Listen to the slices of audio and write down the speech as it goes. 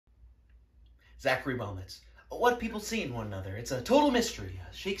Zachary Wellnitz. What people see in one another. It's a total mystery.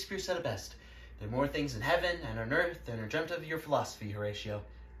 Shakespeare said it best. There are more things in heaven and on earth than are dreamt of your philosophy, Horatio.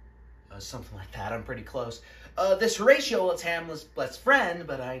 Something like that. I'm pretty close. This Horatio, it's Hamlet's best friend,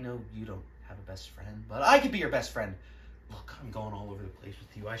 but I know you don't have a best friend. But I could be your best friend. Look, I'm going all over the place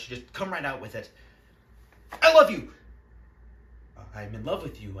with you. I should just come right out with it. I love you! I'm in love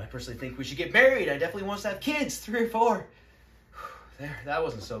with you. I personally think we should get married. I definitely want us to have kids, 3 or 4. There, that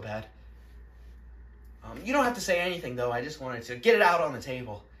wasn't so bad. You don't have to say anything, though. I just wanted to get it out on the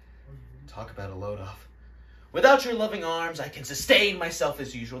table. Talk about a load off. Without your loving arms, I can sustain myself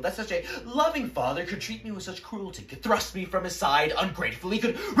as usual. That such a loving father could treat me with such cruelty, could thrust me from his side ungratefully,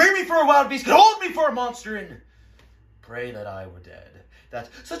 could rear me for a wild beast, could hold me for a monster, and pray that I were dead. That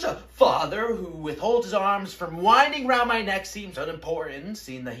such a father who withholds his arms from winding round my neck seems unimportant,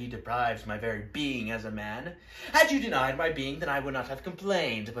 seeing that he deprives my very being as a man. Had you denied my being, then I would not have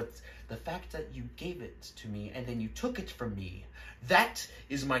complained, but the fact that you gave it to me and then you took it from me, that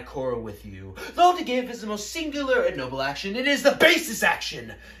is my quarrel with you. Though to give is the most singular and noble action, it is the basest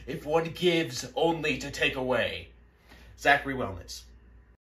action if one gives only to take away. Zachary Wellnitz.